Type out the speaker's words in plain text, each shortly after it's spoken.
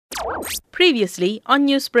Previously on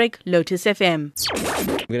Newsbreak, Lotus FM.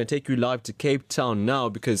 I'm going to take you live to Cape Town now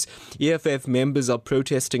because EFF members are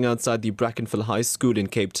protesting outside the Brackenfell High School in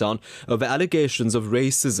Cape Town over allegations of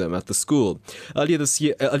racism at the school. Earlier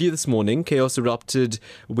this morning, chaos erupted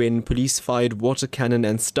when police fired water cannon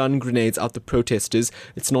and stun grenades at the protesters.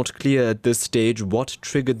 It's not clear at this stage what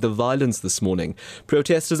triggered the violence this morning.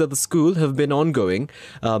 Protesters at the school have been ongoing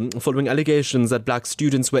following allegations that black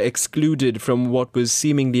students were excluded from what was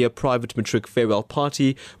seemingly a private matric farewell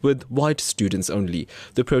party with white students only.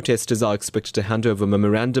 The protesters are expected to hand over a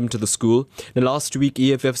memorandum to the school. Now, last week,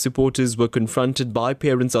 EFF supporters were confronted by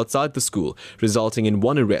parents outside the school, resulting in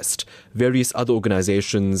one arrest. Various other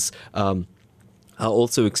organizations are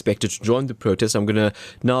also expected to join the protest. I'm going to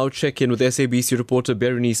now check in with SABC reporter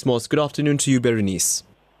Berenice Moss. Good afternoon to you, Berenice.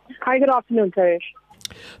 Hi, good afternoon, Taresh.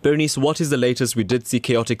 Berenice, what is the latest? We did see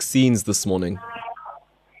chaotic scenes this morning.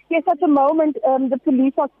 Yes, at the moment, the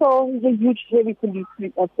police are still a huge, heavy police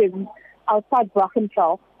presence outside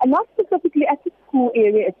Brackenfell, and not specifically at the school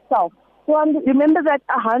area itself. So remember that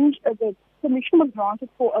the permission was granted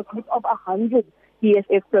for a group of 100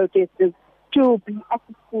 EFF protesters to be at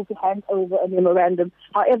the school to hand over a memorandum.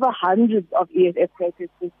 However, hundreds of EFF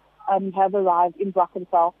protesters have arrived in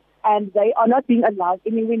Brackenfell, and they are not being allowed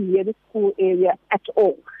anywhere near the school area at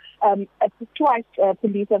all. Twice,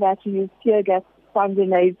 police have had to use tear gas, stun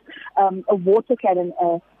grenades, a water cannon,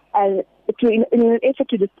 in an effort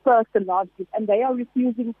to disperse the large group, and they are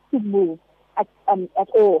refusing to move at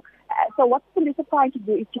all. So what the police are trying to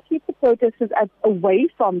do is to keep the protesters away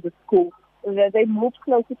from the school. They moved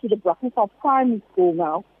closer to the Brackenfell Primary School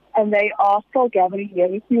now, and they are still gathering here,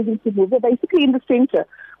 refusing to move. They're basically in the center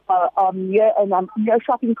near a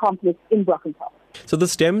shopping complex in Brackenfell. So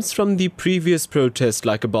this stems from the previous protest,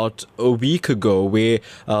 like about a week ago, where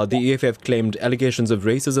the EFF claimed allegations of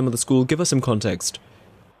racism at the school. Give us some context.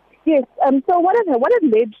 Yes. So what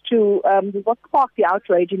has led to what sparked the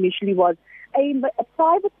outrage initially was a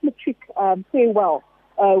private matric farewell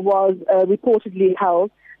was reportedly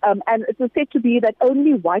held, and it was said to be that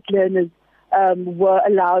only white learners were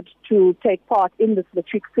allowed to take part in this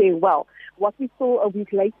matric farewell. What we saw a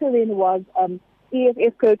week later then was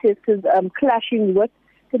EFF protesters clashing with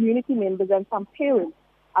community members and some parents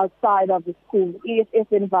outside of the school. EFF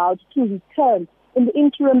then vowed to return. In the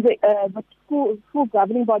interim, the school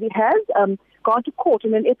governing body has gone to court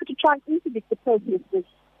in an effort to try and interdict the protesters.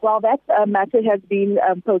 While that matter has been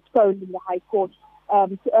postponed in the High Court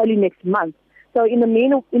to early next month. So in the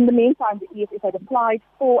meantime, the EFF had applied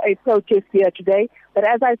for a protest here today. But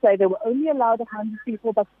as I say, they were only allowed 100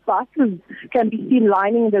 people, but buses can be seen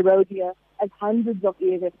lining the road here as hundreds of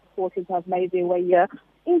EFF supporters have made their way here.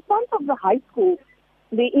 In front of the high school,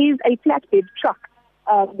 there is a flatbed truck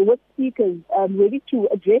with speakers ready to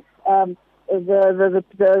address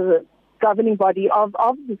the governing body of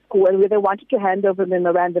the school, and where they wanted to hand over a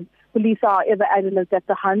memorandum. Police are ever adamant that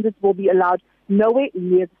the hundreds will be allowed nowhere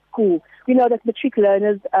near the school. We know that matric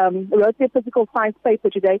learners wrote their physical science paper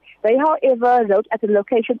today. They, however, wrote at a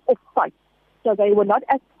location off-site. So they were not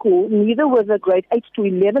at school, neither were the grade 8 to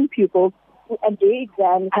 11 pupils, and their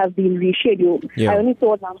exams have been rescheduled. Yeah. I only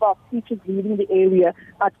saw a number of teachers leaving the area,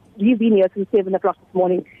 but we've been here since 7 o'clock this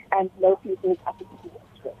morning, and no pupils at the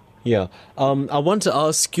school. Yeah. I want to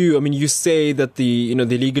ask you, you say that they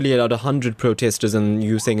legally allowed 100 protesters, and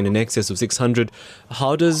you're saying in excess of 600.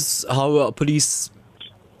 How are police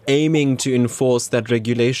aiming to enforce that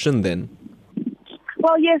regulation then?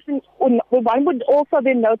 Well, yes, one would also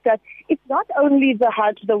then note that it's not only the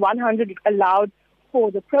 100 allowed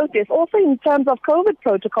for the protest, also in terms of COVID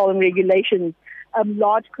protocol and regulations,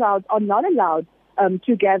 large crowds are not allowed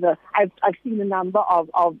to gather. I've seen a number of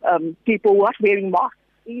people not wearing masks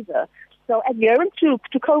either. So adherent to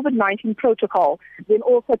COVID-19 protocol, then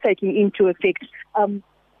also taking into effect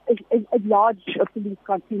a large police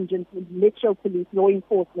contingent with metro police, law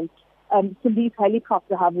enforcement, police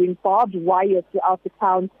helicopter hovering, barbed wire throughout the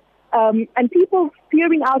town, and people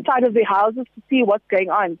peering outside of their houses to see what's going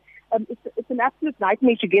on. It's an absolute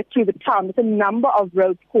nightmare to get through the town. There's a number of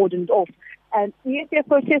roads cordoned off. And EFF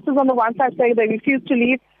protesters on the one side saying they refuse to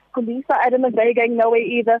leave. Police are adamant they're going nowhere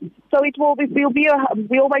either. So we'll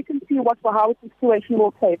wait and see how the situation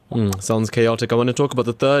will play. Sounds chaotic. I want to talk about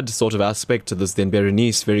the third sort of aspect to this then,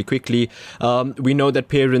 Berenice, very quickly. We know that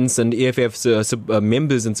parents and EFF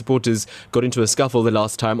members and supporters got into a scuffle the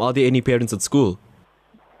last time. Are there any parents at school?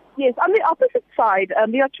 Yes, on the opposite side,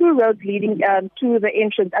 there are two roads leading to the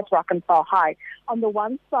entrance at Brackenfell High. On the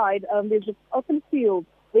one side, there's an open field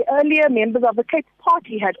where earlier members of the Cape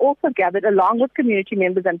Party had also gathered along with community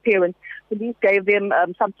members and parents. Police gave them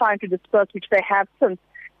some time to disperse, which they have since.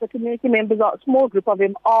 The community members, a small group of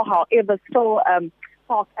them, are, however, still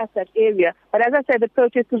parked at that area. But as I said, the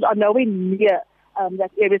protesters are nowhere near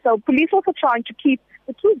that area. So police also trying to keep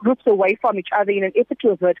the two groups away from each other in an effort to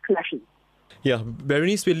avert clashes. Yeah,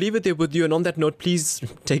 Berenice, we'll leave it there with you. And on that note, please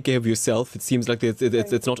take care of yourself. It seems like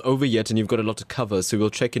it's not over yet and you've got a lot to cover. So we'll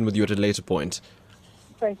check in with you at a later point.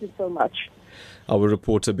 Thank you so much. Our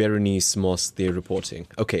reporter Berenice Moss there reporting.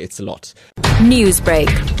 Okay, it's a lot.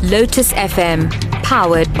 Newsbreak, Lotus FM,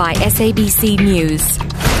 powered by SABC News.